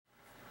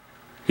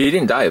He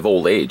didn't die of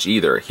old age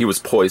either. He was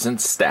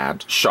poisoned,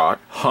 stabbed, shot,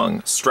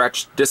 hung,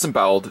 stretched,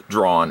 disemboweled,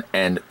 drawn,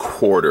 and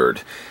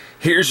quartered.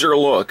 Here's your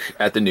look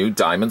at the new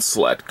Diamond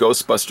Select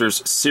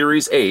Ghostbusters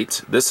Series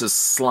 8. This is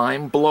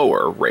Slime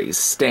Blower Ray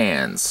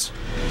Stantz.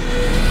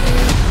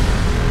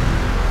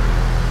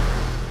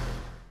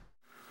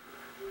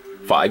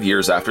 5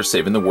 years after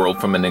saving the world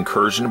from an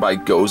incursion by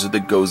Gozer the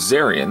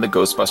Gozerian, the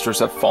Ghostbusters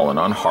have fallen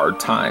on hard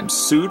times,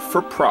 sued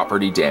for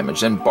property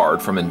damage, and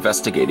barred from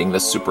investigating the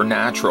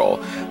supernatural.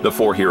 The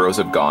four heroes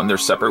have gone their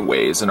separate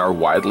ways and are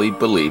widely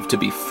believed to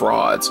be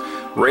frauds.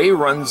 Ray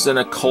runs an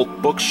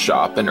occult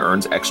bookshop and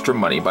earns extra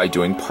money by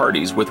doing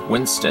parties with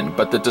Winston,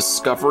 but the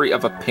discovery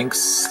of a pink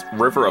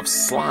river of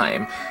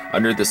slime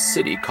under the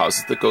city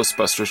causes the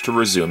Ghostbusters to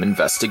resume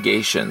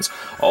investigations.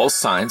 All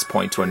signs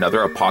point to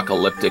another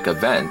apocalyptic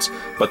event,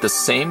 but the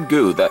same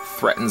goo that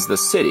threatens the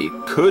city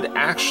could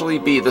actually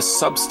be the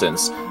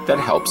substance that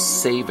helps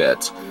save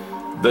it.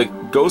 The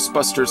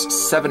Ghostbusters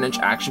 7-inch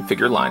action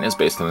figure line is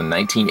based on the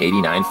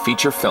 1989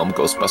 feature film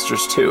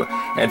Ghostbusters 2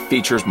 and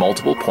features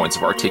multiple points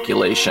of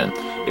articulation.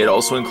 It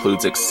also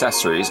includes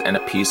accessories and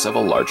a piece of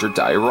a larger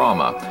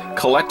diorama.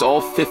 Collect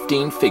all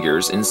 15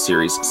 figures in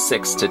series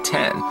 6 to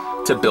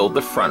 10 to build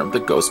the front of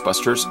the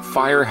Ghostbusters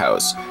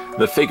firehouse.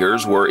 The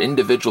figures were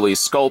individually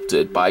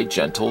sculpted by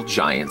Gentle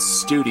Giant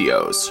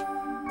Studios.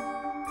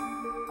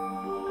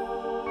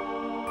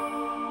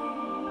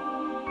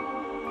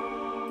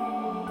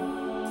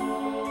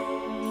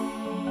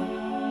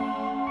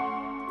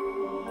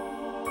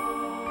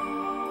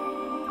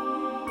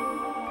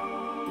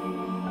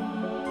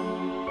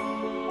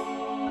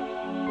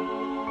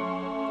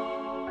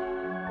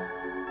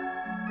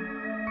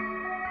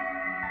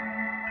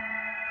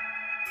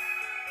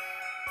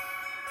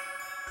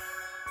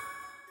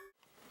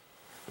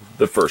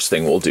 The first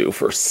thing we'll do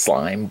for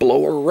Slime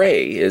Blower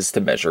Ray is to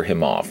measure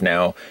him off.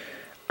 Now,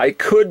 I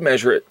could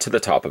measure it to the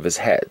top of his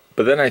head,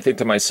 but then I think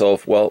to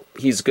myself, well,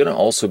 he's going to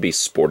also be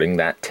sporting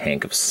that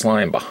tank of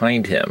slime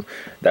behind him.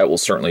 That will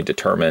certainly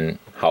determine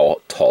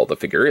how tall the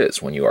figure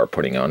is when you are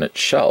putting on its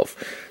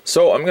shelf.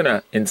 So I'm going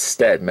to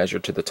instead measure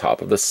to the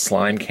top of the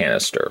slime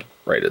canister,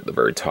 right at the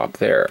very top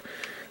there.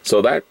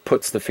 So that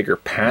puts the figure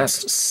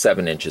past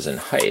 7 inches in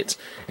height,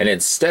 and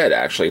instead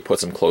actually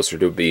puts him closer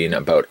to being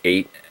about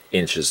 8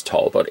 inches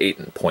tall, about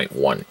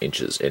 8.1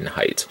 inches in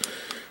height.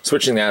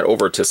 Switching that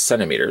over to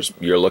centimeters,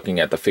 you're looking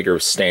at the figure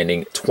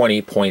standing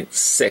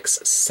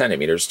 20.6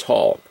 centimeters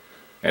tall.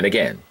 And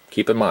again,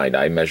 keep in mind,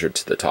 I measured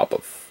to the top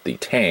of the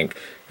tank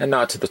and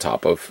not to the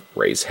top of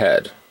Ray's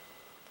head.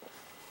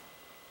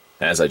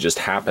 As I just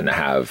happen to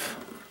have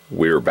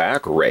We're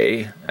Back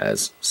Ray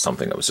as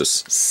something that was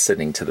just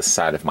sitting to the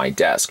side of my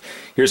desk,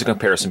 here's a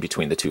comparison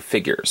between the two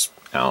figures.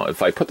 Now,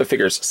 if I put the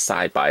figures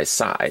side by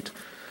side,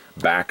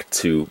 back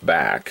to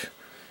back,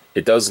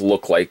 it does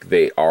look like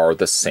they are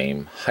the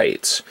same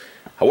height.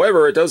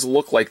 However, it does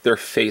look like their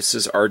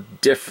faces are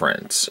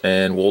different,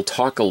 and we'll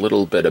talk a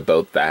little bit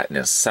about that in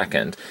a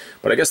second.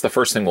 But I guess the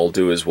first thing we'll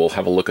do is we'll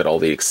have a look at all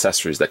the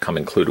accessories that come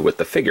included with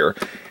the figure,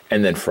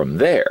 and then from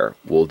there,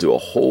 we'll do a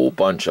whole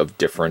bunch of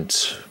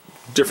different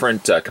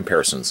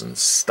comparisons and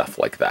stuff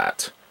like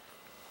that.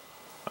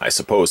 I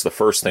suppose the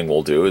first thing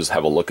we'll do is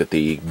have a look at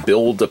the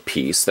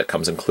build-a-piece that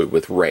comes included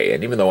with Ray.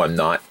 And even though I'm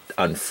not,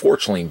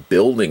 unfortunately,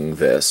 building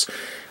this,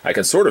 I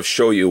can sort of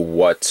show you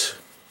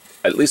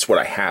at least what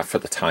I have for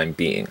the time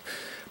being.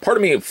 Part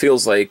of me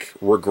feels like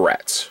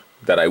regret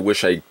that I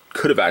wish I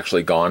could have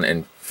actually gone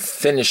and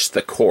finished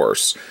the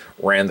course,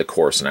 ran the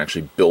course, and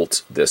actually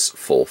built this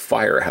full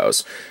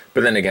firehouse.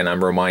 But then again,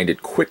 I'm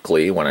reminded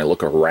quickly when I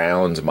look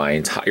around my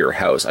entire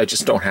house, I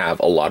just don't have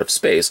a lot of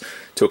space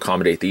to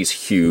accommodate these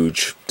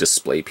huge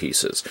display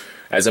pieces.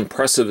 As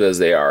impressive as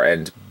they are,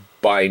 and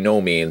by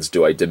no means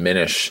do I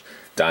diminish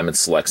Diamond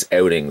Select's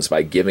outings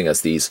by giving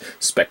us these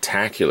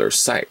spectacular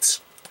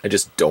sights, I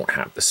just don't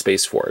have the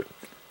space for it.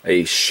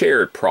 A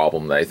shared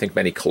problem that I think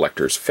many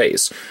collectors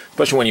face,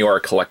 especially when you are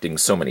collecting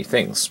so many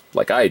things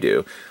like I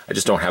do. I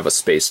just don't have a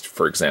space,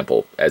 for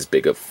example, as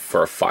big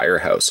for a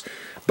firehouse.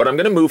 But I'm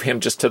going to move him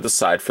just to the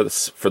side for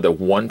the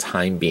one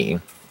time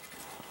being.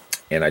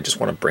 And I just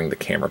want to bring the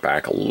camera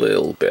back a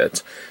little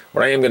bit.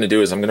 What I am going to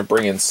do is I'm going to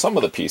bring in some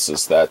of the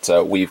pieces that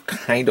we've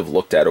kind of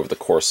looked at over the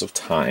course of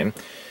time.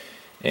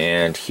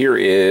 And here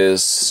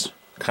is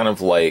kind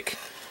of like,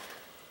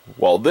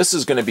 well, this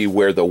is going to be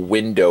where the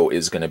window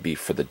is going to be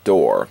for the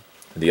door.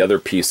 The other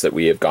piece that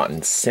we have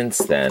gotten since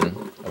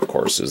then, of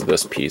course, is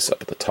this piece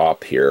up at the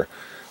top here.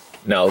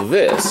 Now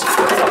this,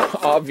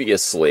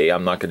 obviously,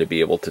 I'm not going to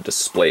be able to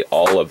display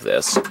all of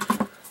this.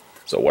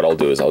 So what I'll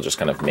do is I'll just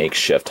kind of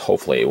makeshift.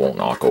 Hopefully it won't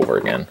knock over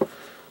again.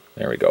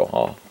 There we go.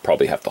 I'll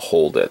probably have to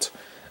hold it.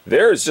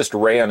 There is just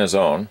Ray on his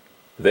own.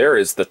 There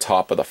is the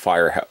top of the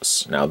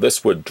firehouse. Now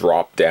this would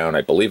drop down,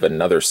 I believe,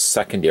 another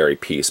secondary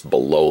piece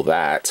below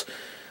that.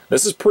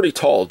 This is pretty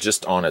tall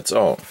just on its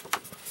own.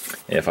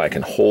 If I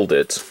can hold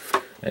it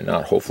and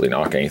not hopefully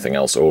knock anything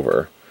else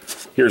over.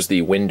 Here's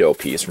the window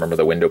piece. Remember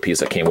the window piece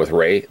that came with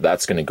Ray?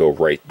 That's going to go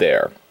right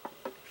there.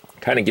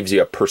 Kind of gives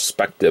you a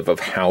perspective of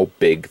how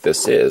big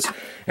this is.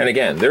 And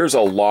again, there's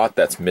a lot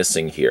that's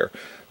missing here.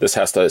 This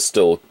has to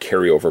still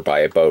carry over by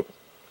about,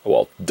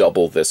 well,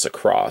 double this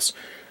across.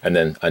 And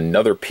then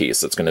another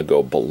piece that's going to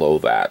go below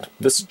that.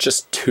 This is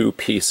just 2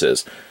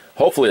 pieces.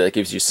 Hopefully that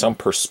gives you some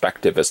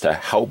perspective as to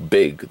how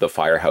big the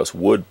firehouse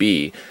would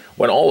be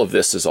when all of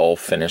this is all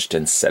finished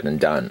and said and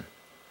done.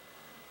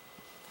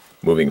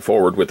 Moving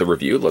forward with the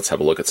review, let's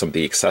have a look at some of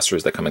the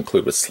accessories that come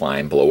included with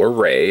Slime Blower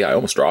Ray. I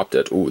almost dropped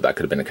it. Ooh, that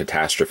could have been a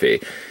catastrophe.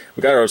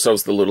 We got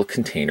ourselves the little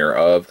container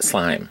of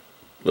slime.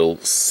 Little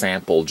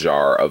sample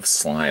jar of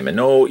slime. And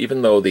no,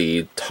 even though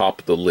the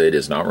top of the lid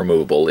is not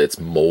removable, it's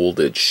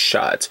molded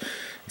shut.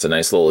 It's a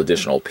nice little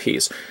additional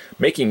piece.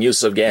 Making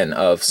use, again,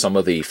 of some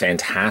of the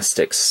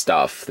fantastic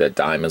stuff that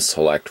Diamond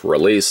Select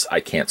release. I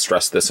can't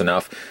stress this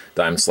enough.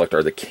 Diamond Select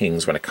are the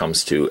kings when it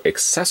comes to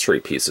accessory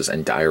pieces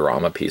and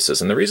diorama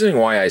pieces. And the reason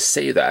why I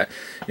say that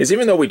is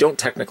even though we don't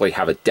technically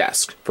have a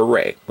desk for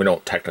Ray, we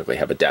don't technically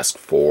have a desk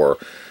for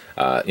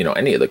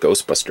any of the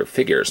Ghostbuster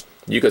figures,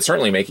 you could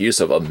certainly make use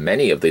of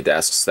many of the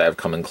desks that have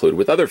come included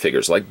with other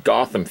figures, like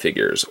Gotham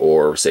figures,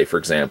 or say, for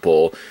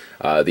example,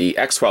 the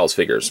X-Files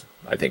figures.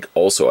 I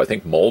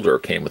think Mulder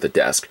came with a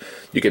desk.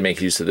 You can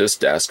make use of this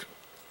desk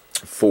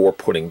for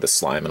putting the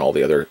slime and all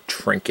the other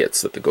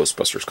trinkets that the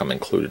Ghostbusters come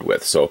included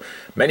with. So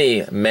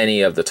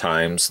many of the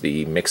times,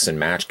 the mix and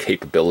match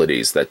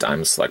capabilities that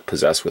Diamond Select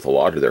possess with a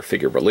lot of their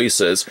figure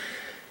releases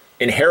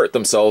inherit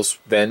themselves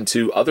then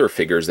to other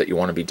figures that you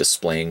want to be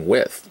displaying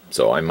with.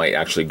 So I might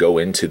actually go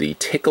into the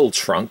tickle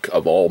trunk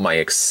of all my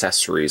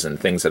accessories and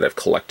things that I've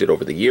collected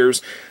over the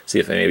years, see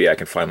if maybe I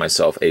can find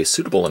myself a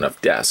suitable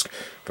enough desk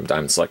from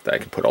Diamond Select that I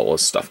can put all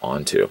this stuff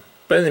onto.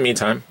 But in the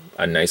meantime,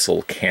 a nice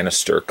little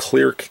canister,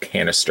 clear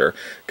canister,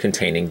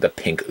 containing the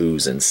pink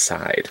ooze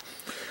inside.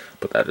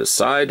 Put that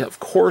aside. Of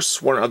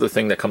course, one other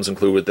thing that comes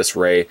included with this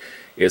Ray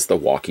is the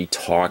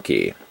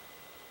walkie-talkie.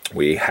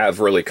 We have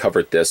really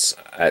covered this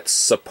at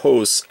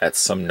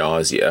some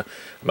nausea.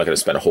 I'm not going to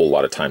spend a whole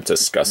lot of time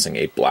discussing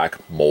a black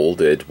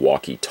molded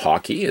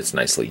walkie-talkie. It's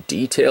nicely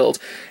detailed,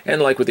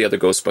 and like with the other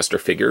Ghostbuster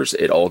figures,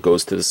 it all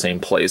goes to the same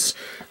place.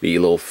 The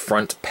little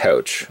front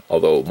pouch,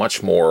 although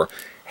much more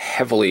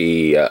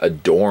heavily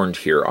adorned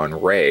here on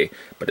Ray,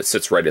 but it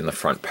sits right in the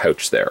front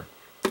pouch there.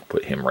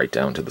 Put him right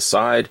down to the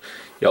side.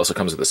 He also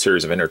comes with a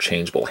series of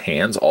interchangeable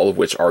hands, all of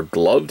which are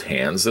gloved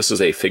hands. This is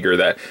a figure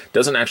that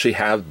doesn't actually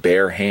have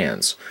bare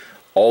hands.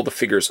 All the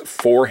figure's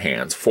 4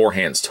 hands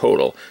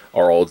total,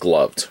 are all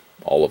gloved,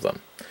 all of them.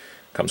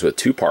 Comes with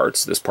 2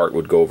 parts. This part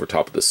would go over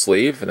top of the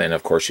sleeve, and then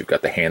of course you've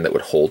got the hand that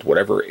would hold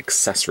whatever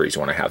accessories you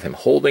want to have him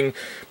holding.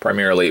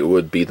 Primarily it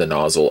would be the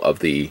nozzle of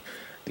the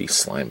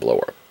slime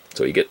blower.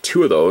 So you get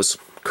 2 of those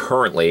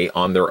currently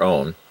on their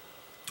own,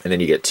 and then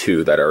you get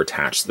 2 that are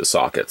attached to the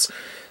sockets.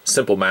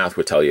 Simple math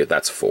would tell you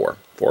that's 4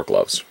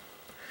 gloves.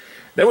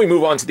 Then we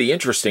move on to the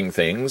interesting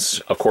things.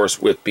 Of course,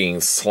 with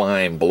being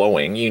slime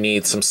blowing, you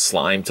need some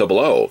slime to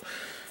blow.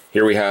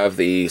 Here we have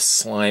the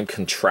slime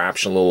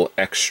contraption, a little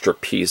extra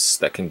piece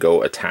that can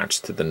go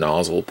attached to the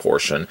nozzle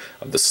portion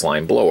of the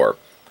slime blower.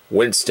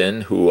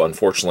 Winston, who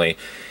unfortunately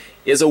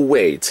is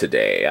away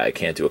today. I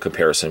can't do a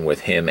comparison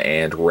with him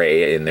and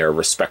Ray in their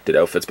respected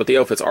outfits, but the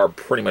outfits are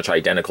pretty much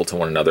identical to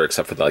one another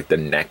except for like the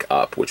neck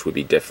up, which would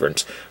be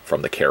different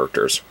from the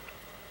characters.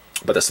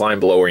 But the slime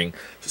blowing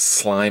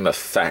slime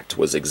effect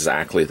was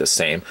exactly the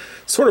same.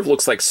 Sort of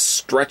looks like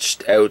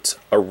stretched out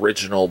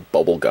original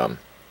bubblegum.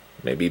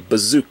 Maybe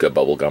Bazooka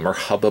bubblegum or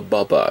Hubba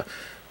Bubba.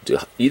 Do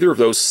either of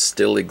those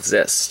still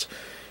exist?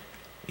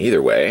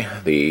 Either way,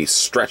 the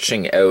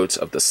stretching out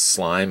of the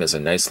slime is a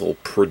nice little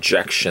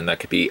projection that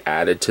could be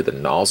added to the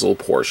nozzle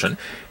portion.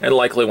 And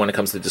likely when it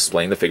comes to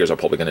displaying the figures, I'm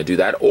probably going to do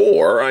that.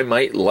 Or I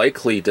might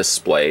likely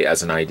display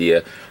as an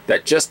idea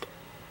that just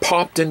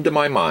popped into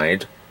my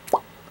mind.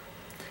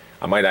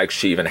 I might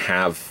actually even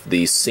have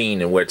the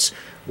scene in which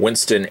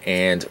Winston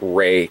and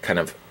Ray kind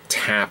of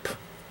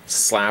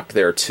slap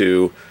their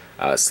 2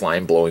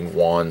 slime-blowing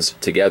wands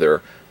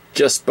together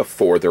just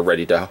before they're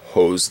ready to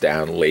hose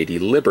down Lady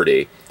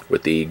Liberty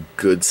with the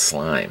good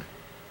slime.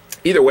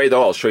 Either way,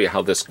 though, I'll show you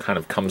how this kind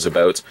of comes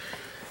about.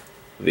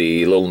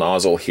 The little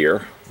nozzle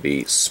here,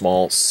 the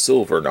small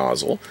silver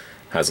nozzle,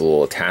 has a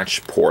little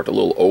attached port, a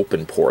little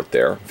open port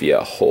there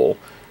via a hole,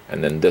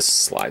 and then this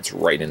slides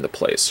right into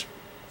place.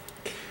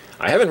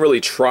 I haven't really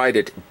tried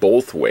it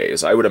both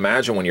ways. I would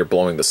imagine when you're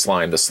blowing the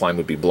slime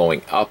would be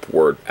blowing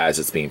upward as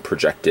it's being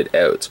projected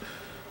out.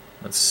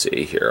 Let's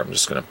see here. I'm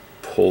just going to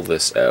pull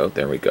this out.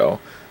 There we go.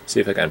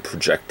 See if I can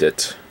project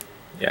it.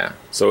 Yeah.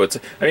 So it's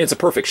a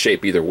perfect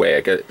shape either way.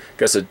 I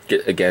guess it,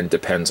 again,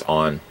 depends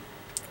on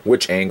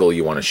which angle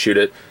you want to shoot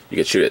it. You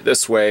could shoot it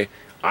this way.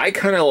 I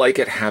kind of like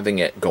it having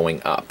it going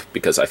up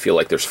because I feel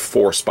like there's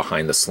force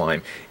behind the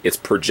slime. It's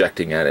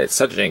projecting at it. It's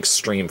such an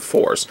extreme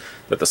force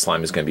that the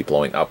slime is going to be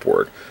blowing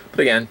upward. But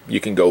again, you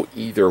can go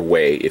either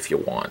way if you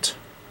want.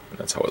 And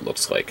that's how it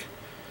looks like.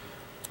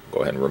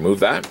 Go ahead and remove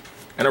that.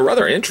 And a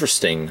rather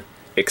interesting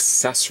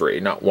accessory,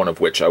 not one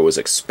of which I was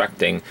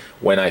expecting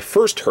when I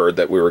first heard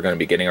that we were going to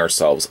be getting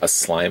ourselves a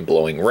slime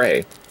blowing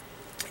Ray,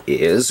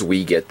 is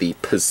we get the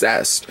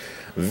possessed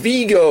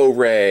Vigo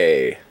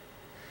Ray.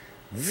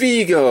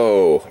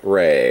 Vigo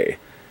Ray.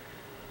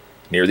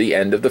 Near the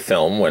end of the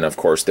film, when of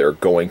course they're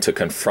going to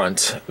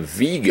confront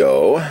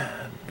Vigo,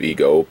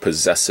 Vigo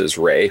possesses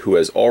Ray, who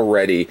has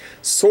already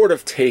sort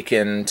of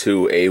taken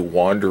to a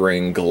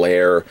wandering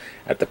glare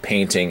at the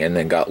painting and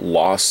then got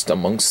lost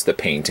amongst the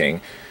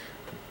painting.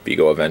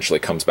 Vigo eventually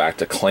comes back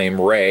to claim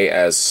Ray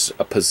as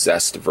a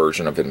possessed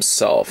version of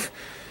himself.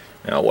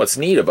 Now, what's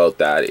neat about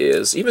that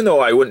is, even though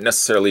I wouldn't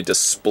necessarily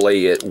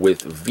display it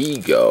with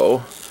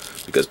Vigo,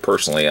 because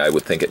personally I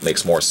would think it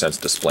makes more sense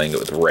displaying it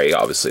with Ray,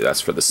 obviously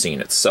that's for the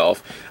scene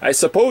itself, I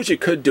suppose you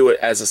could do it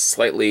as a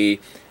slightly,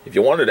 if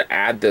you wanted to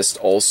add this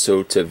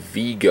also to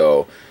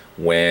Vigo,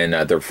 when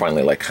they're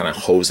finally like kind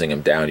of hosing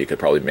him down, you could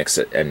probably mix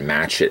it and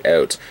match it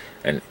out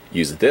and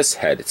use this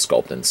head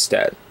sculpt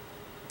instead.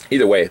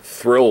 Either way,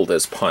 thrilled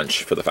as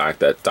punch for the fact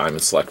that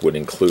Diamond Select would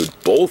include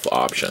both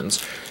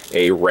options.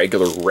 A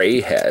regular Ray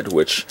head,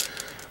 which,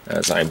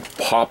 as I'm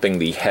popping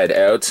the head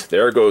out,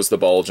 there goes the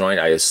ball joint.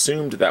 I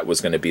assumed that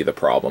was going to be the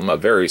problem. A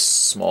very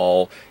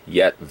small,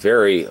 yet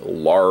very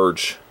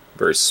large,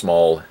 very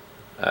small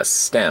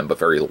stem, but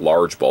very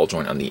large ball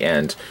joint on the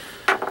end.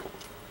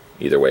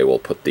 Either way, we'll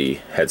put the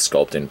head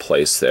sculpt in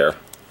place there.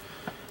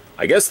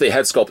 I guess the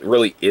head sculpt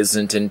really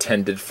isn't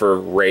intended for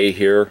Ray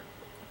here.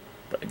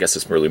 I guess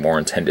it's really more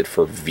intended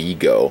for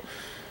Vigo.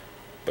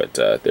 But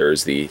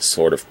there's the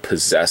sort of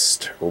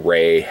possessed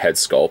Ray head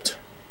sculpt.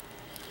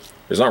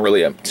 There's not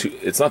really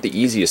it's not the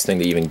easiest thing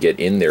to even get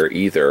in there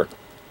either.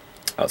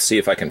 I'll see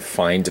if I can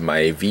find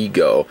my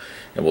Vigo,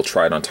 and we'll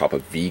try it on top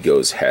of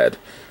Vigo's head.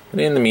 But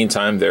in the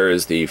meantime, there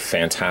is the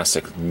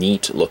fantastic,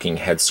 neat looking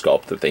head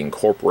sculpt that they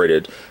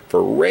incorporated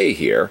for Ray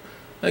here.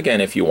 Again,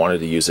 if you wanted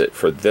to use it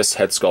for this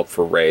head sculpt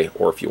for Ray,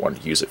 or if you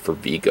wanted to use it for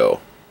Vigo.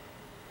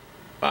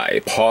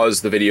 I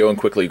paused the video and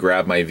quickly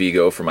grabbed my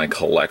Vigo for my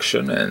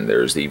collection, and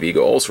there's the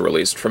Vigo also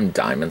released from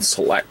Diamond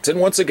Select. And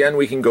once again,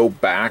 we can go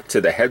back to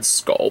the head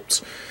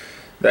sculpt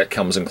that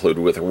comes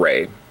included with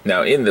Ray.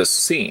 Now, in this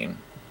scene,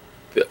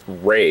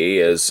 Ray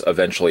is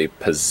eventually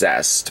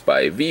possessed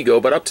by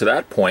Vigo, but up to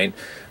that point,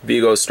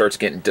 Vigo starts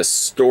getting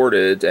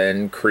distorted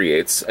and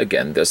creates,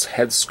 again, this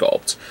head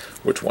sculpt,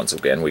 which once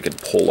again we can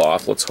pull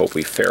off. Let's hope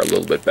we fare a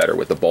little bit better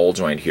with the ball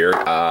joint here.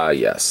 Ah,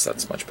 yes,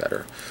 that's much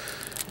better.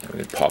 We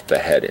can pop the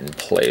head in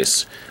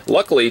place.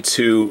 Luckily,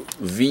 to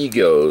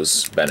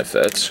Vigo's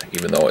benefit,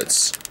 even though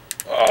it's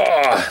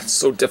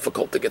so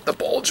difficult to get the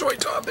ball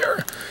joint on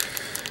there.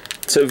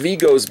 To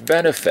Vigo's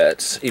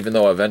benefit, even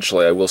though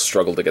eventually I will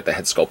struggle to get the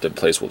head sculpt in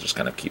place, we'll just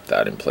kind of keep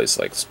that in place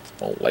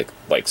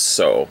like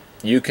so.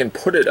 You can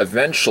put it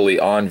eventually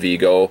on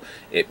Vigo.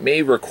 It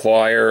may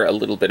require a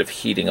little bit of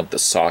heating of the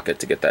socket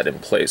to get that in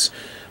place,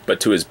 but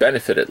to his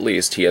benefit at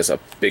least, he has a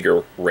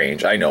bigger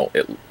range. I know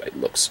it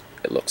looks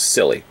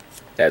silly.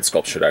 Head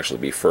sculpt should actually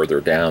be further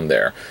down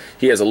there.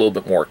 He has a little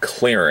bit more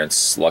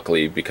clearance,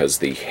 luckily, because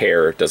the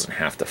hair doesn't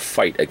have to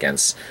fight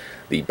against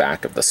the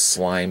back of the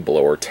slime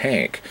blower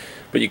tank.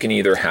 But you can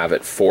either have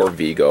it for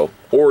Vigo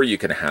or you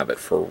can have it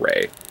for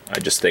Ray. I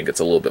just think it's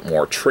a little bit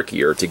more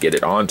trickier to get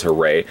it onto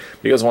Ray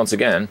because, once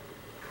again,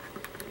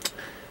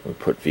 we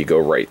put Vigo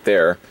right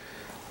there.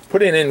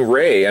 Put it in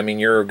Ray, I mean,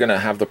 you're going to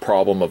have the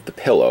problem of the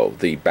pillow,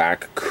 the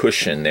back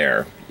cushion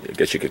there. I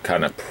guess you could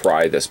kind of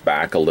pry this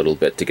back a little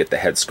bit to get the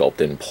head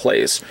sculpt in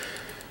place.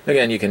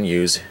 Again, you can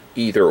use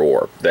either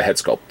or, the head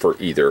sculpt for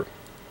either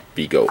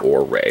Vigo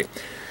or Ray.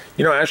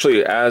 You know,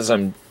 actually, as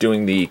I'm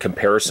doing the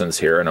comparisons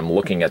here and I'm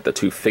looking at the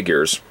two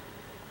figures,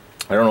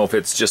 I don't know if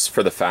it's just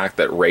for the fact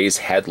that Ray's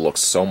head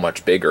looks so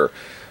much bigger,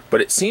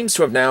 but it seems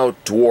to have now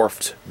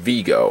dwarfed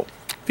Vigo.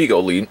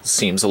 Vigo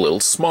seems a little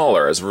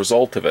smaller as a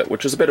result of it,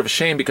 which is a bit of a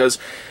shame because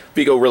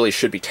Vigo really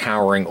should be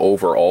towering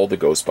over all the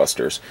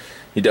Ghostbusters.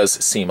 He does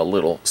seem a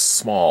little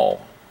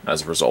small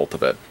as a result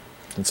of it.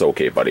 It's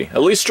okay, buddy.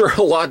 At least you're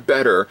a lot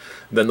better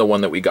than the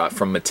one that we got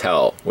from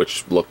Mattel,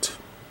 which looked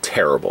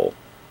terrible.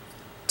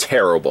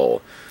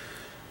 Terrible.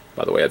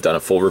 By the way, I've done a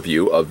full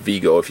review of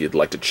Vigo if you'd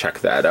like to check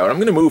that out. I'm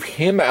going to move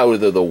him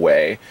out of the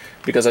way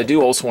because I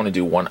do also want to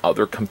do one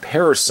other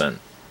comparison.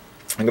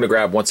 I'm going to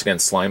grab, once again,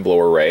 Slime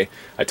Blower Ray.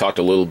 I talked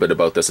a little bit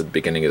about this at the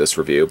beginning of this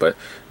review, but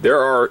there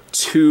are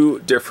two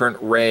different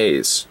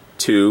Rays.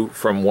 Two,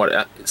 from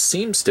what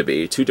seems to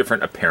be, two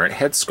different apparent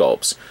head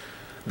sculpts.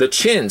 The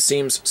chin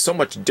seems so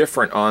much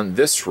different on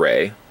this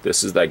Ray.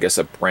 This is, I guess,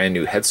 a brand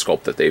new head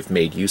sculpt that they've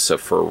made use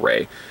of for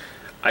Ray.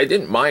 I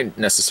didn't mind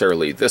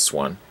necessarily this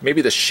one.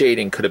 Maybe the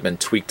shading could have been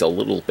tweaked a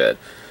little bit,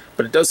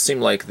 but it does seem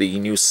like the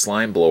new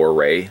Slime Blower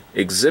Ray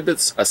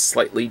exhibits a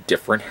slightly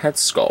different head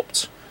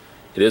sculpt.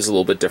 It is a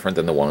little bit different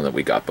than the one that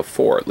we got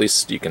before. At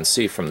least you can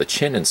see from the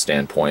chin and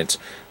standpoint,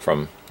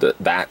 from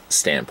that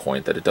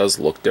standpoint, that it does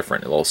look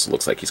different. It also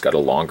looks like he's got a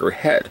longer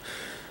head.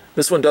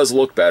 This one does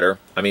look better.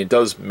 I mean, it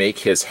does make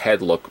his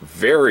head look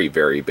very,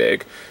 very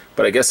big,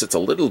 but I guess it's a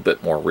little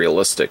bit more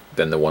realistic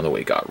than the one that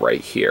we got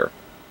right here.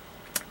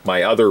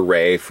 My other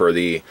Ray for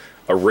the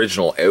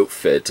original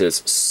outfit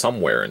is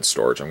somewhere in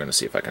storage. I'm going to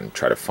see if I can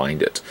try to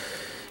find it.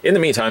 In the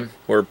meantime,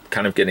 we're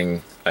kind of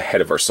getting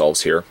ahead of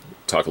ourselves here.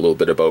 talk a little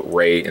bit about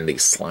Ray in the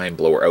slime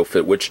blower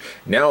outfit, which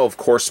now, of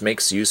course,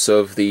 makes use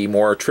of the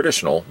more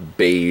traditional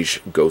beige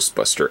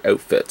Ghostbuster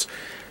outfit.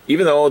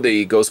 Even though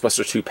the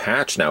Ghostbusters 2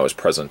 patch now is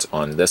present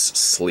on this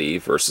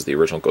sleeve versus the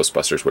original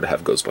Ghostbusters would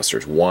have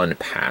Ghostbusters 1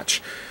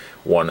 patch.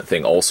 One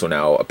thing also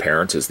now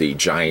apparent is the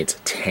giant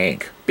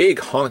tank, big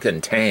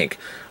honkin' tank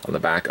on the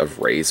back of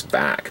Ray's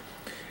back.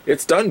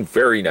 It's done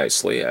very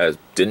nicely. I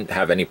didn't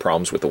have any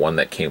problems with the one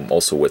that came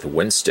also with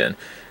Winston.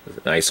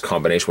 Nice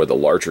combination with the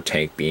larger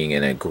tank being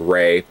in a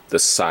gray, the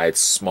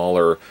sides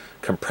smaller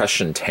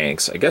compression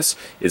tanks. I guess,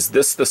 is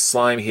this the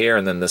slime here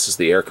and then this is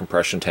the air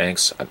compression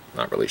tanks? I'm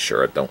not really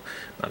sure. I'm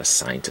not a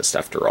scientist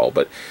after all,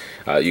 but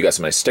you got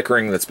some nice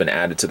stickering that's been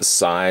added to the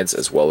sides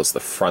as well as the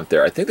front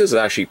there. I think this is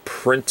actually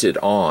printed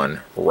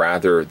on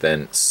rather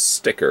than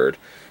stickered.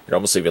 It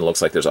almost even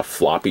looks like there's a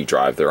floppy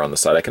drive there on the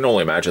side. I can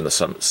only imagine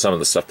some of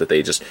the stuff that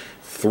they just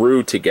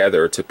threw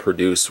together to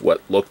produce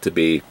what looked to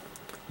be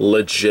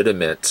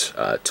legitimate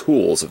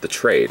tools of the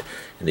trade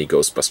in the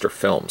Ghostbuster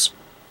films.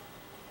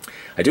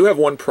 I do have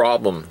one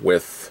problem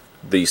with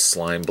the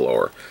slime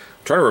blower.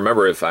 I'm trying to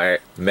remember if I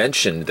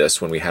mentioned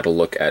this when we had a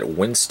look at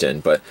Winston,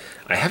 but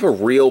I have a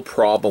real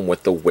problem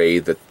with the way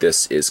that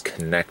this is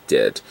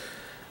connected.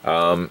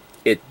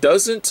 It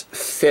doesn't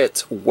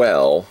fit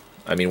well.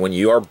 I mean, when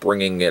you are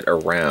bringing it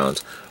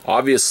around,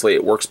 obviously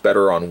it works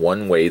better on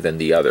one way than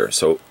the other.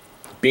 So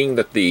being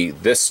that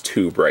this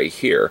tube right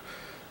here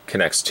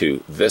connects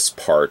to this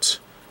part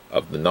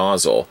of the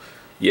nozzle,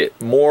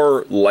 yet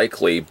more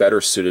likely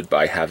better suited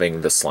by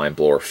having the slime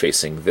blower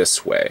facing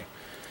this way.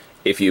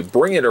 If you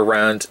bring it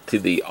around to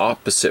the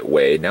opposite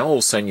way, now all of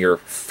a sudden you're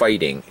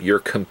fighting, you're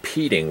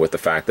competing with the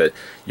fact that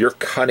you're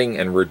cutting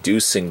and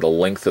reducing the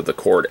length of the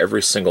cord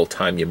every single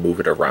time you move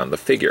it around the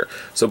figure.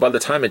 So by the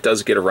time it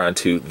does get around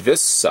to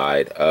this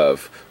side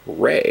of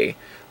Ray,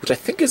 which I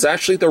think is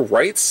actually the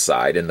right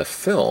side in the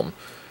film,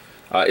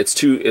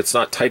 it's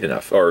not tight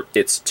enough, or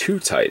it's too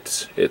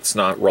tight. It's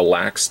not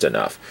relaxed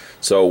enough.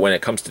 So when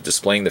it comes to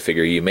displaying the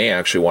figure, you may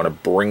actually want to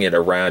bring it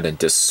around and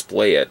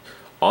display it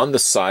on the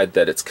side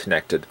that it's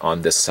connected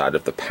on this side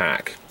of the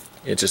pack.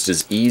 It just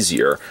is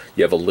easier.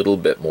 You have a little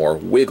bit more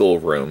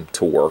wiggle room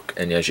to work,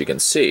 and as you can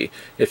see,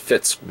 it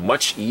fits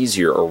much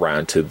easier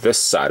around to this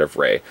side of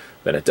Ray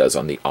than it does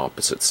on the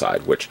opposite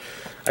side, which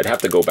I'd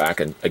have to go back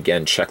and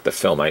again check the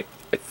film. I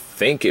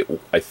think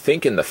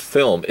in the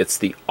film it's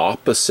the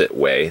opposite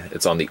way.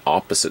 It's on the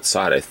opposite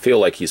side. I feel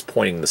like he's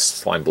pointing the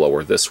slime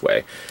blower this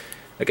way.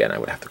 Again, I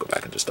would have to go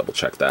back and just double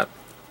check that.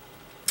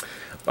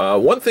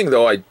 One thing,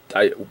 though,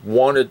 I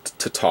wanted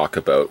to talk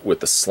about with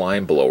the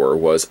slime blower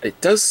was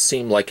it does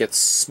seem like it's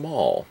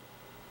small.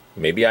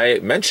 Maybe I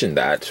mentioned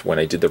that when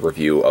I did the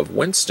review of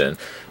Winston,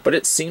 but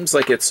it seems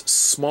like it's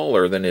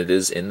smaller than it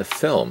is in the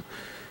film.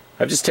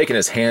 I've just taken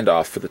his hand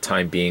off for the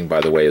time being,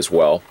 by the way, as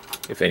well.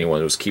 If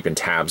anyone was keeping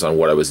tabs on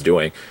what I was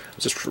doing, I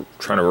was just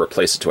trying to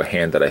replace it to a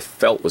hand that I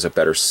felt was a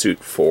better suit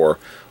for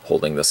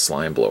holding the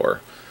slime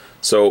blower.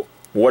 So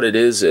what it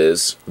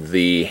is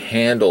the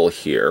handle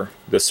here,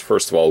 this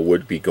first of all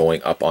would be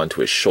going up onto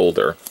his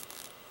shoulder,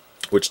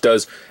 which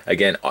does,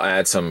 again,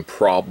 add some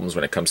problems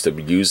when it comes to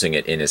using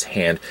it in his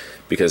hand,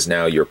 because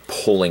now you're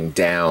pulling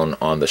down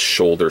on the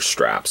shoulder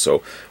strap.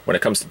 So when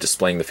it comes to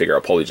displaying the figure,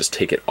 I'll probably just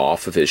take it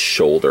off of his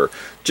shoulder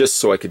just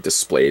so I could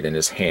display it in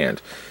his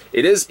hand.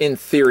 It is, in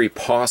theory,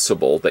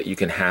 possible that you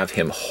can have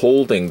him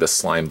holding the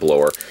slime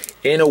blower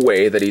in a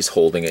way that he's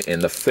holding it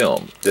in the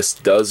film. This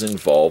does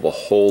involve a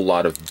whole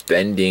lot of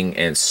bending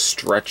and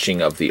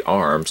stretching of the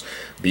arms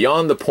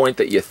beyond the point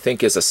that you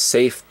think is a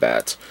safe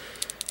bet,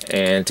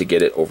 and to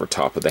get it over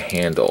top of the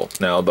handle.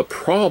 Now, the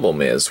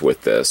problem is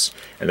with this,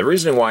 and the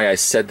reason why I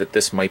said that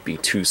this might be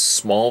too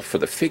small for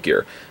the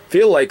figure,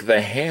 feel like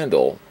the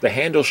handle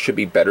should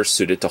be better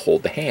suited to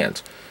hold the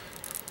hand.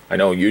 I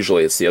know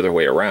usually it's the other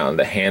way around.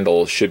 The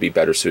handle should be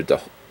better suited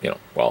to,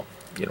 well,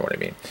 you know what I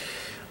mean.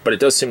 But it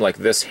does seem like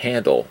this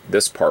handle,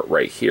 this part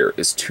right here,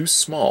 is too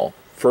small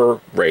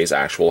for Ray's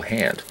actual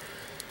hand.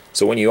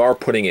 So when you are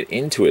putting it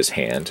into his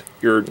hand,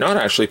 you're not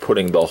actually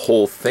putting the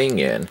whole thing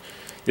in.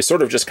 You're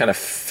sort of just kind of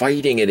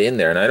fighting it in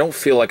there, and I don't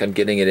feel like I'm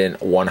getting it in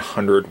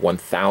 100,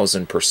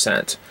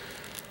 1000%.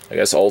 I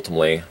guess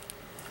ultimately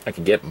I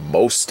can get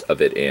most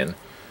of it in,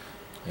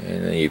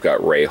 and then you've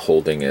got Ray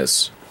holding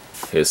his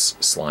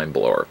slime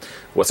blower.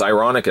 What's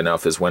ironic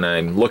enough is when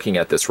I'm looking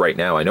at this right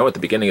now, I know at the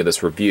beginning of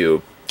this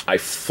review I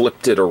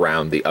flipped it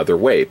around the other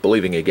way,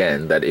 believing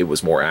again that it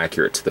was more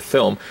accurate to the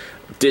film.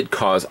 It did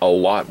cause a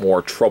lot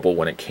more trouble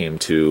when it came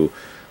to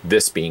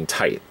this being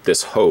tight,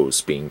 this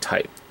hose being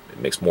tight. It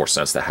makes more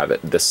sense to have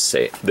it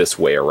this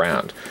way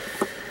around.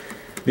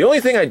 The only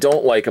thing I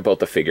don't like about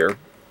the figure,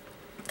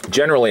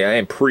 generally I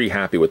am pretty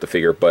happy with the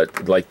figure,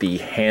 but like the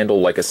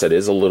handle, like I said,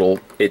 is a little,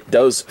 it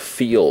does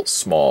feel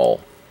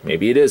small.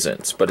 Maybe it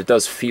isn't, but it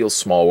does feel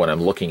small when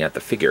I'm looking at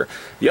the figure.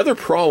 The other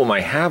problem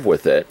I have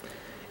with it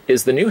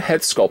is the new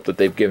head sculpt that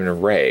they've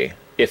given Ray,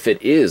 if it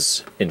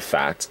is in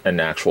fact an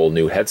actual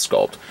new head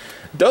sculpt,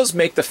 does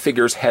make the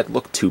figure's head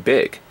look too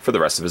big for the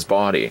rest of his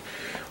body.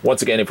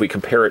 Once again, if we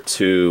compare it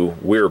to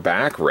We're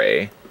Back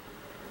Ray,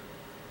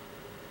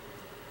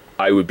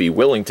 I would be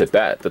willing to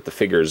bet that the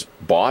figures'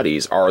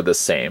 bodies are the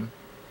same,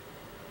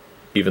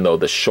 even though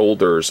the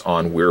shoulders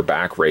on We're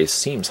Back Ray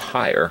seems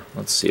higher.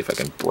 Let's see if I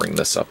can bring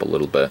this up a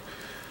little bit.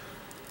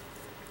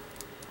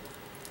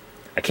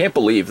 I can't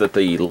believe that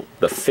the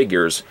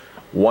figures,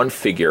 one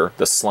figure,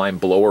 the Slime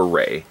Blower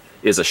Ray,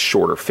 is a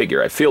shorter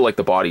figure. I feel like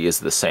the body is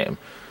the same.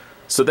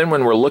 So then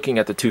when we're looking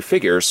at the two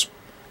figures,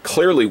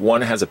 clearly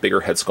one has a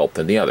bigger head sculpt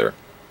than the other.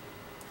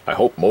 I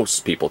hope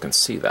most people can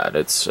see that.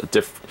 It's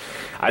a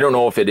I don't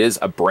know if it is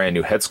a brand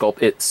new head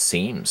sculpt. It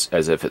seems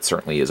as if it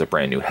certainly is a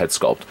brand new head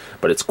sculpt,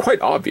 but it's quite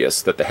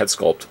obvious that the head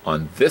sculpt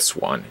on this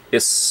one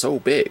is so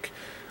big,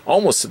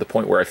 almost to the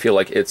point where I feel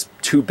like it's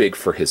too big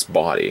for his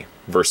body,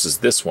 versus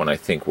this one I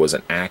think was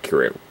an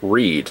accurate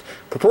read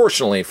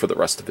proportionally for the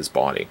rest of his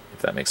body,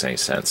 if that makes any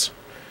sense.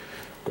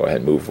 Go ahead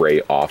and move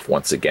Ray off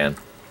once again.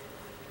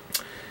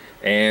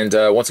 And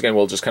once again,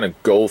 we'll just kind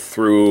of go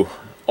through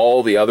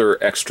all the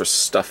other extra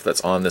stuff that's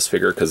on this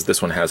figure, because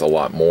this one has a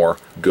lot more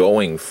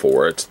going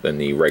for it than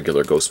the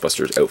regular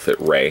Ghostbusters outfit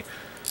Ray.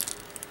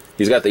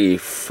 He's got the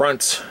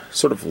front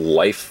sort of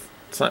life,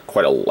 it's not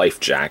quite a life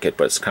jacket,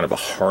 but it's kind of a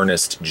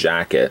harnessed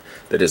jacket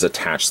that is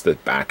attached to the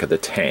back of the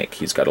tank.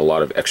 He's got a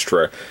lot of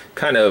extra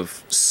kind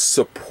of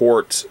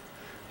support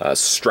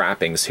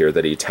strappings here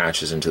that he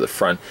attaches into the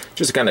front,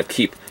 just to kind of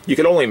keep, you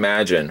can only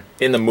imagine,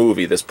 in the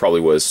movie this probably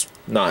was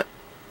not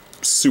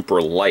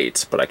super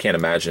light, but I can't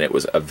imagine it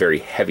was a very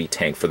heavy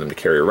tank for them to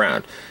carry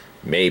around.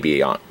 Maybe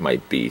it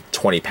might be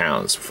 20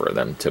 pounds for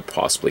them to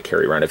possibly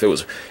carry around. If it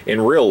was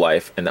in real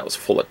life and that was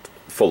full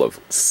of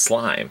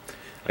slime,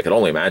 I can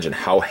only imagine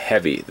how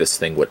heavy this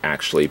thing would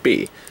actually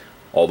be.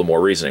 All the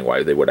more reasoning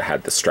why they would have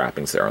had the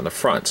strappings there on the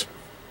front.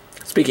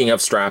 Speaking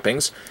of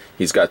strappings,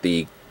 he's got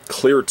the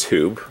clear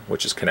tube,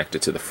 which is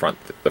connected to the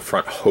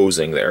front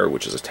hosing there,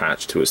 which is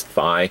attached to his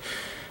thigh.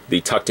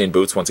 The tucked in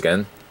boots, once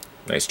again,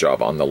 nice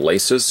job on the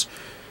laces.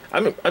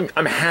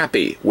 I'm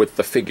happy with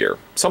the figure.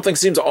 Something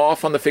seems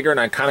off on the figure, and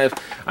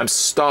I'm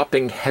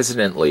stopping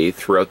hesitantly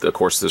throughout the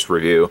course of this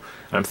review.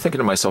 And I'm thinking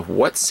to myself,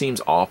 what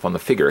seems off on the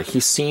figure? He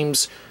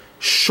seems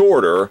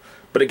shorter,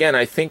 but again,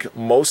 I think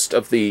most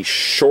of the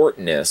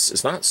shortness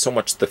is not so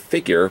much the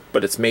figure,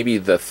 but it's maybe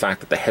the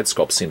fact that the head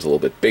sculpt seems a little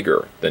bit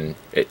bigger than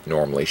it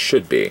normally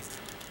should be.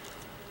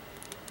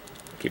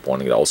 I keep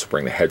wanting to also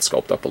bring the head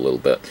sculpt up a little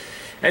bit.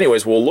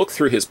 Anyways, we'll look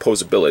through his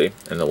posability,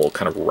 and then we'll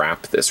kind of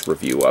wrap this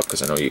review up,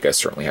 because I know you guys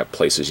certainly have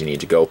places you need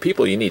to go,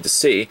 people you need to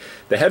see.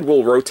 The head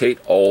will rotate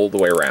all the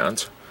way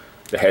around.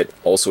 The head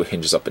also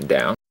hinges up and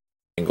down,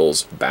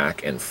 angles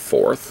back and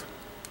forth.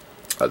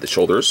 The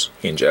shoulders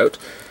hinge out.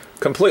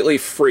 Completely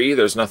free,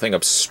 there's nothing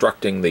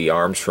obstructing the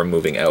arms from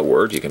moving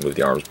outward. You can move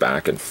the arms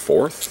back and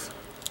forth.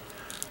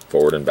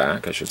 Forward and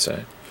back, I should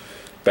say.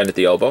 Bend at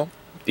the elbow.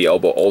 The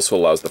elbow also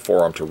allows the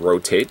forearm to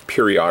rotate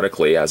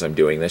periodically. As I'm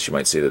doing this, you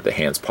might see that the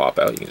hands pop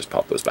out. You can just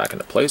pop those back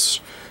into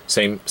place.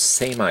 Same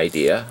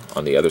idea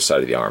on the other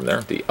side of the arm there,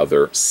 the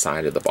other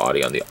side of the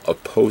body on the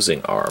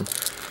opposing arm.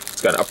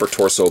 He's got an upper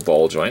torso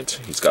ball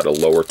joint. He's got a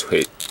lower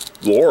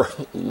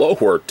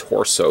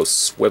torso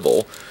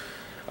swivel.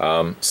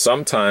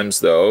 Sometimes,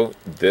 though,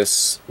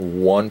 this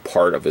one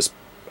part of his,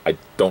 I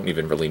don't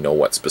even really know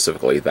what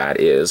specifically that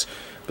is,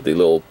 but the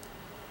little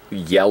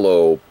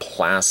yellow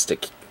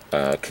plastic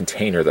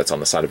container that's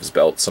on the side of his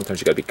belt, sometimes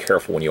you got to be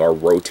careful when you are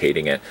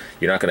rotating it.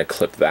 You're not going to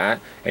clip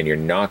that, and you're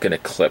not going to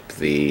clip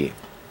the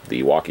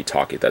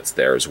walkie-talkie that's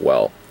there as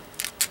well.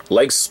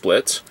 Legs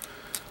split.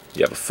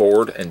 You have a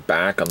forward and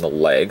back on the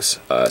legs,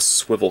 a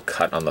swivel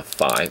cut on the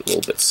thigh, a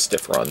little bit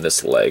stiffer on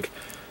this leg.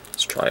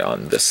 Let's try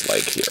on this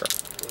leg here.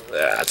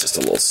 Just a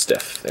little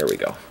stiff. There we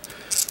go.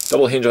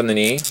 Double hinge on the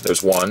knee.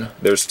 There's one.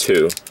 There's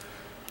two.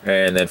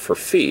 And then for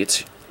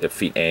feet, if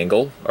feet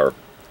angle or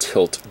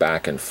tilt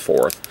back and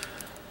forth,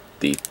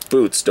 the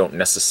boots don't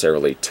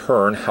necessarily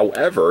turn.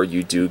 However,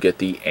 you do get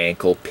the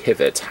ankle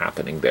pivot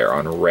happening there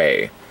on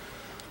Ray.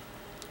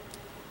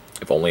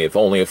 If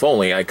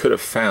only I could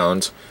have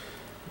found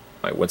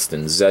my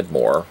Winston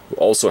Zedmore, who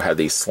also had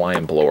the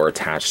slime blower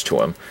attached to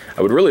him.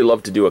 I would really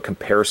love to do a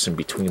comparison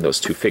between those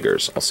two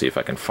figures. I'll see if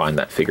I can find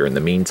that figure in the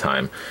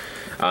meantime.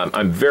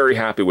 I'm very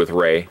happy with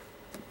Ray.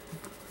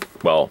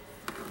 Well,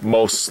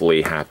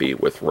 mostly happy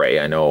with Ray.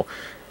 I know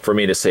for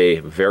me to say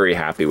very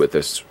happy with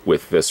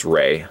this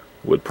Ray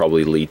would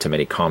probably lead to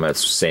many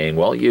comments saying,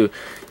 well, you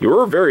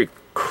were very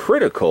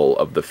critical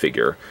of the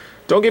figure.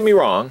 Don't get me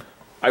wrong,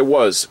 I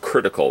was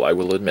critical, I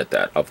will admit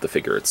that, of the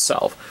figure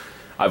itself.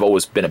 I've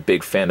always been a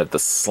big fan of the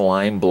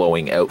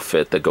slime-blowing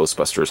outfit that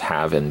Ghostbusters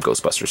have in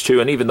Ghostbusters 2,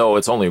 and even though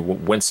it's only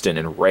Winston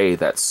and Ray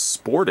that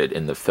sported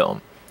in the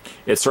film,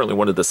 it's certainly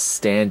one of the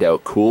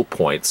standout cool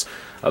points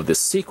of this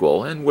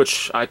sequel, in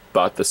which I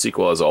thought the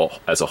sequel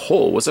as a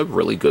whole was a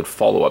really good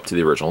follow-up to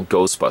the original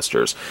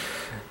Ghostbusters.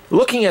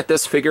 Looking at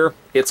this figure,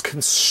 it's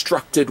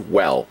constructed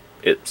well.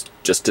 It's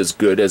just as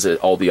good as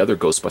all the other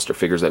Ghostbuster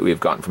figures that we've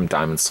gotten from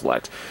Diamond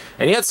Select.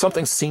 And yet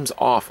something seems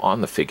off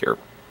on the figure.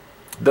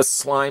 The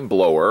slime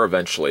blower,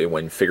 eventually,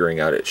 when figuring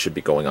out it should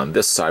be going on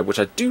this side, which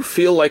I do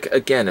feel like,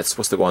 again, it's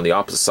supposed to go on the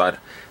opposite side.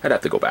 I'd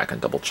have to go back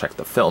and double check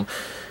the film.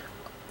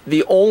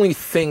 The only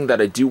thing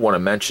that I do want to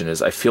mention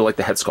is I feel like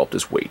the head sculpt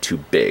is way too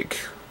big.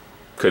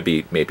 Could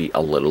be maybe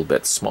a little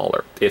bit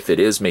smaller. If it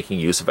is making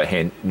use of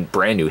a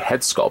brand new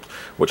head sculpt,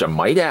 which I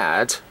might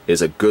add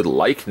is a good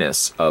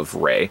likeness of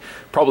Ray,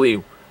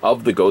 probably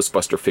of the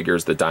Ghostbuster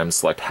figures the Diamond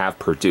Select have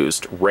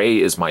produced, Ray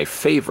is my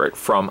favorite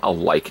from a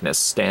likeness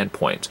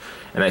standpoint.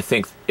 And I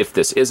think if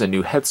this is a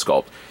new head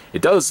sculpt,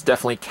 it does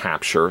definitely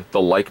capture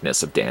the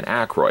likeness of Dan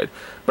Aykroyd.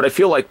 But I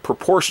feel like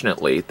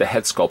proportionately, the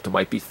head sculpt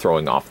might be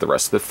throwing off the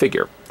rest of the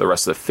figure. The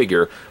rest of the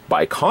figure,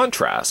 by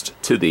contrast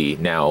to the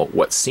now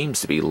what seems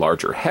to be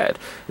larger head,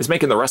 is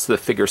making the rest of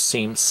the figure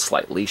seem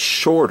slightly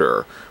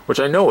shorter, which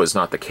I know is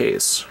not the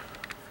case.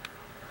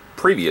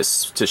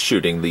 Previous to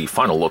shooting the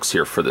final looks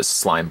here for this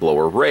slime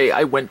blower Ray,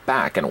 I went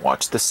back and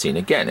watched the scene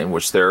again in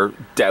which they're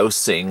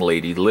dousing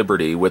Lady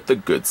Liberty with the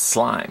good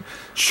slime.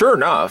 Sure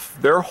enough,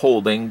 they're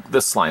holding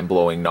the slime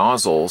blowing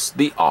nozzles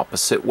the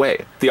opposite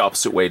way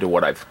to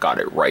what I've got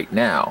it right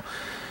now.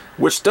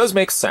 Which does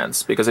make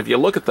sense, because if you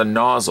look at the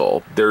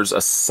nozzle, there's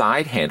a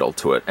side handle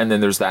to it, and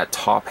then there's that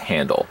top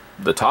handle.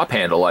 The top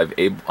handle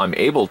I'm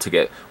able to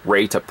get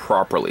Ray to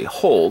properly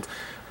hold,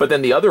 but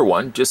then the other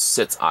one just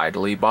sits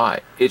idly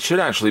by. It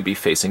should actually be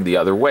facing the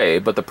other way,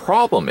 but the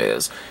problem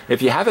is,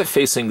 if you have it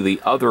facing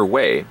the other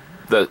way,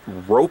 the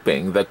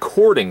roping, the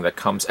cording that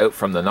comes out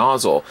from the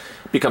nozzle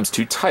becomes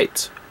too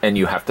tight, and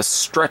you have to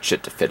stretch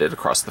it to fit it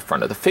across the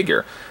front of the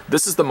figure.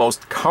 This is the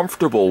most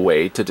comfortable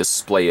way to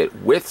display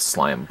it with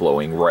slime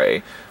blowing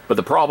Ray, but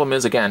the problem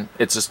is, again,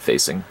 it's just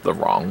facing the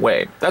wrong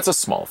way. That's a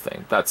small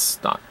thing.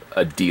 That's not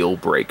a deal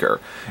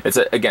breaker. It's,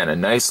 again, a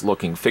nice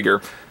looking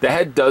figure. The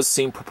head does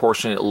seem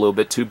proportionate a little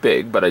bit too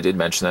big, but I did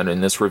mention that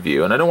in this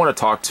review, and I don't want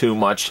to talk too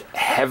much,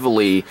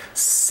 heavily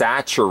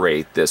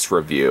saturate this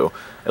review.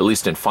 At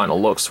least in final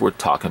looks, we're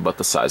talking about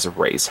the size of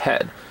Ray's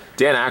head.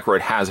 Dan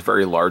Aykroyd has a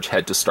very large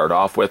head to start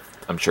off with.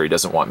 I'm sure he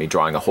doesn't want me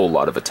drawing a whole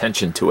lot of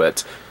attention to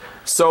it.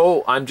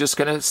 So I'm just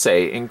going to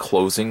say, in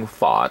closing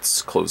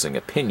thoughts, closing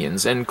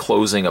opinions, and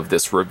closing of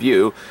this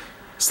review,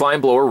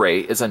 Slime Blower Ray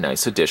is a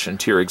nice addition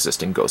to your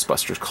existing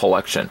Ghostbusters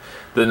collection.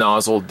 The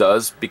nozzle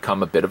does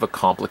become a bit of a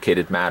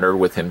complicated matter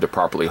with him to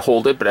properly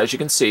hold it, but as you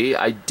can see,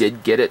 I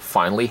did get it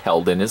finally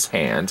held in his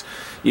hand,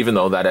 even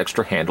though that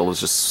extra handle is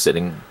just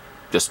sitting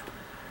just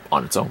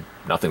on its own.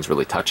 Nothing's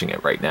really touching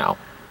it right now.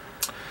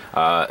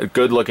 A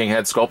good looking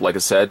head sculpt, like I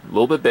said, a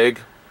little bit big.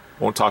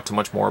 Won't talk too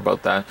much more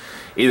about that.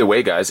 Either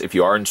way, guys, if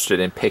you are interested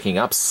in picking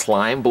up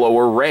Slime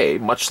Blower Ray,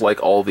 much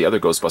like all the other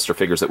Ghostbuster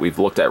figures that we've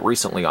looked at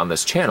recently on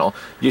this channel,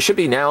 you should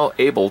be now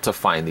able to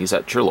find these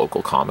at your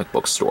local comic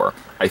book store.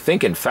 I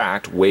think, in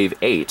fact, Wave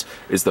 8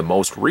 is the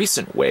most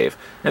recent wave,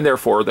 and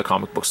therefore the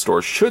comic book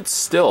stores should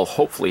still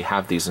hopefully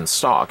have these in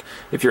stock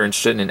if you're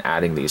interested in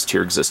adding these to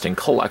your existing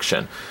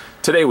collection.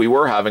 Today we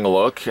were having a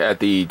look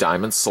at the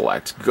Diamond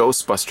Select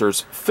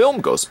Ghostbusters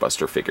film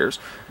Ghostbuster figures.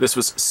 This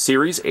was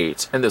Series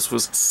 8, and this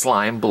was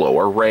Slime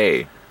Blower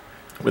Ray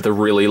with a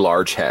really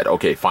large head.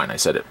 Okay, fine, I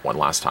said it one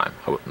last time.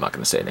 I'm not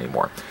going to say it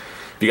anymore.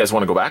 If you guys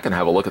want to go back and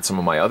have a look at some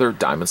of my other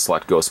Diamond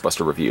Select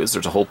Ghostbuster reviews,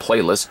 there's a whole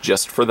playlist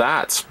just for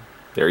that.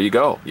 There you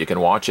go. You can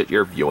watch at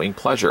your viewing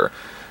pleasure.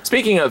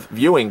 Speaking of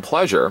viewing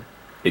pleasure,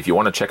 if you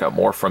want to check out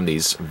more from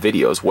these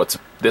videos, what's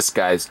this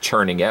guy's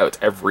churning out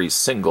every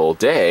single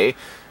day,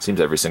 seems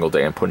every single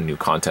day I'm putting new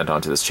content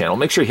onto this channel,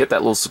 make sure you hit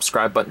that little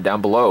subscribe button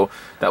down below.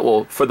 That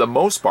will, for the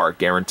most part,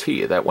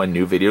 guarantee that when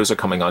new videos are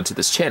coming onto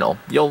this channel,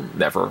 you'll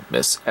never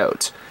miss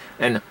out.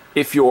 And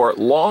if you're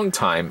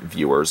longtime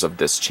viewers of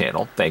this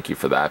channel, thank you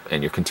for that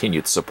and your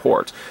continued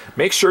support.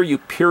 Make sure you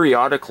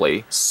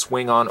periodically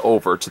swing on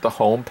over to the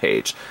home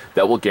page.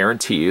 That will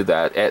guarantee you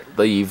that at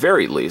the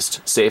very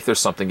least, say if there's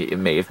something that you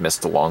may have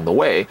missed along the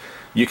way,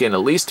 you can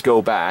at least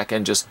go back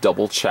and just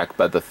double check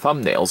by the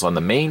thumbnails on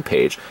the main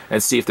page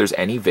and see if there's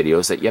any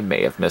videos that you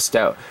may have missed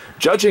out.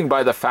 Judging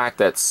by the fact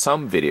that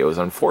some videos,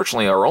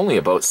 unfortunately, are only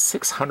about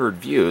 600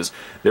 views,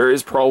 there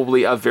is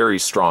probably a very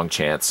strong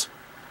chance,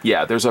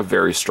 yeah, there's a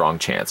very strong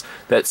chance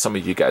that some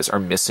of you guys are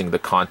missing the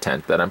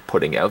content that I'm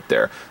putting out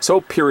there.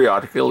 So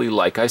periodically,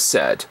 like I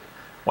said,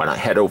 why not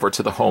head over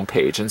to the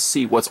homepage and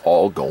see what's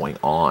all going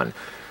on.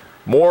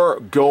 More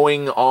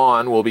going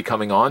on will be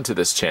coming on to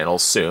this channel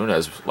soon,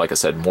 as, like I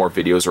said, more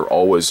videos are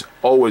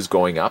always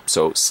going up,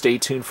 so stay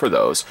tuned for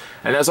those.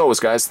 And as always,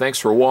 guys, thanks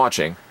for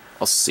watching.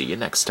 I'll see you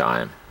next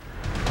time.